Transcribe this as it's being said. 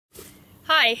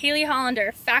Hi, Hayley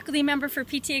Hollander, faculty member for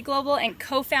PTA Global and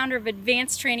co-founder of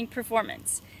Advanced Training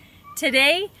Performance.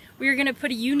 Today, we are going to put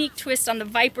a unique twist on the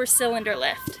ViPR Cylinder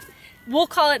Lift. We'll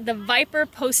call it the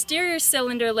ViPR Posterior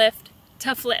Cylinder Lift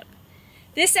to Flip.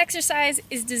 This exercise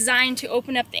is designed to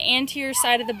open up the anterior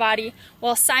side of the body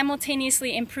while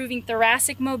simultaneously improving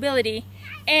thoracic mobility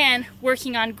and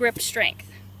working on grip strength.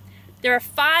 There are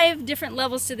 5 different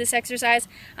levels to this exercise.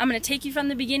 I'm going to take you from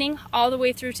the beginning all the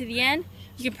way through to the end.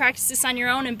 You can practice this on your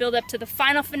own and build up to the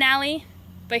final finale,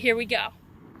 but here we go.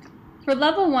 For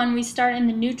level 1, we start in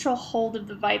the neutral hold of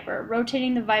the ViPR,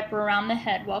 rotating the ViPR around the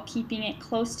head while keeping it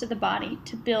close to the body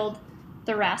to build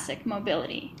thoracic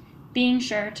mobility, being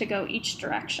sure to go each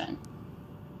direction.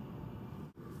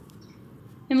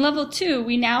 In level 2,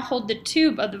 we now hold the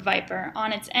tube of the ViPR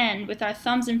on its end with our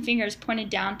thumbs and fingers pointed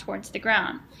down towards the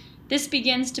ground. This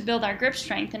begins to build our grip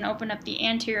strength and open up the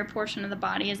anterior portion of the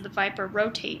body as the ViPR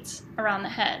rotates around the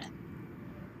head.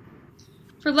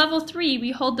 For level 3,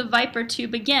 we hold the ViPR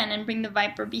tube again and bring the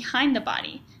ViPR behind the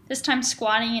body, this time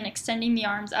squatting and extending the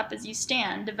arms up as you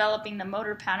stand, developing the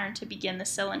motor pattern to begin the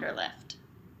cylinder lift.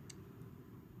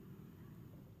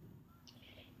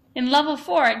 In level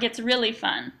 4, it gets really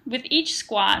fun. With each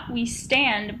squat, we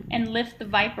stand and lift the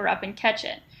ViPR up and catch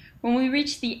it. When we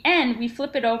reach the end, we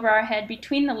flip it over our head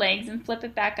between the legs and flip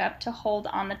it back up to hold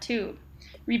on the tube,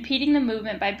 repeating the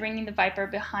movement by bringing the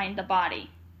ViPR behind the body.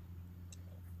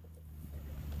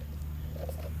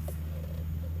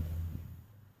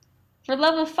 For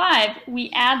level 5,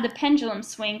 we add the pendulum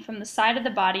swing from the side of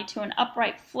the body to an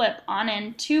upright flip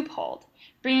on-end tube hold,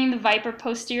 bringing the ViPR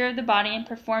posterior of the body and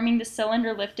performing the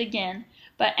cylinder lift again,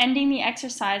 but ending the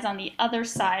exercise on the other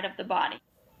side of the body.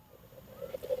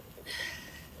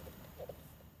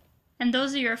 And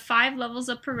those are your 5 levels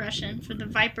of progression for the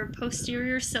ViPR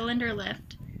Posterior Cylinder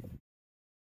Lift.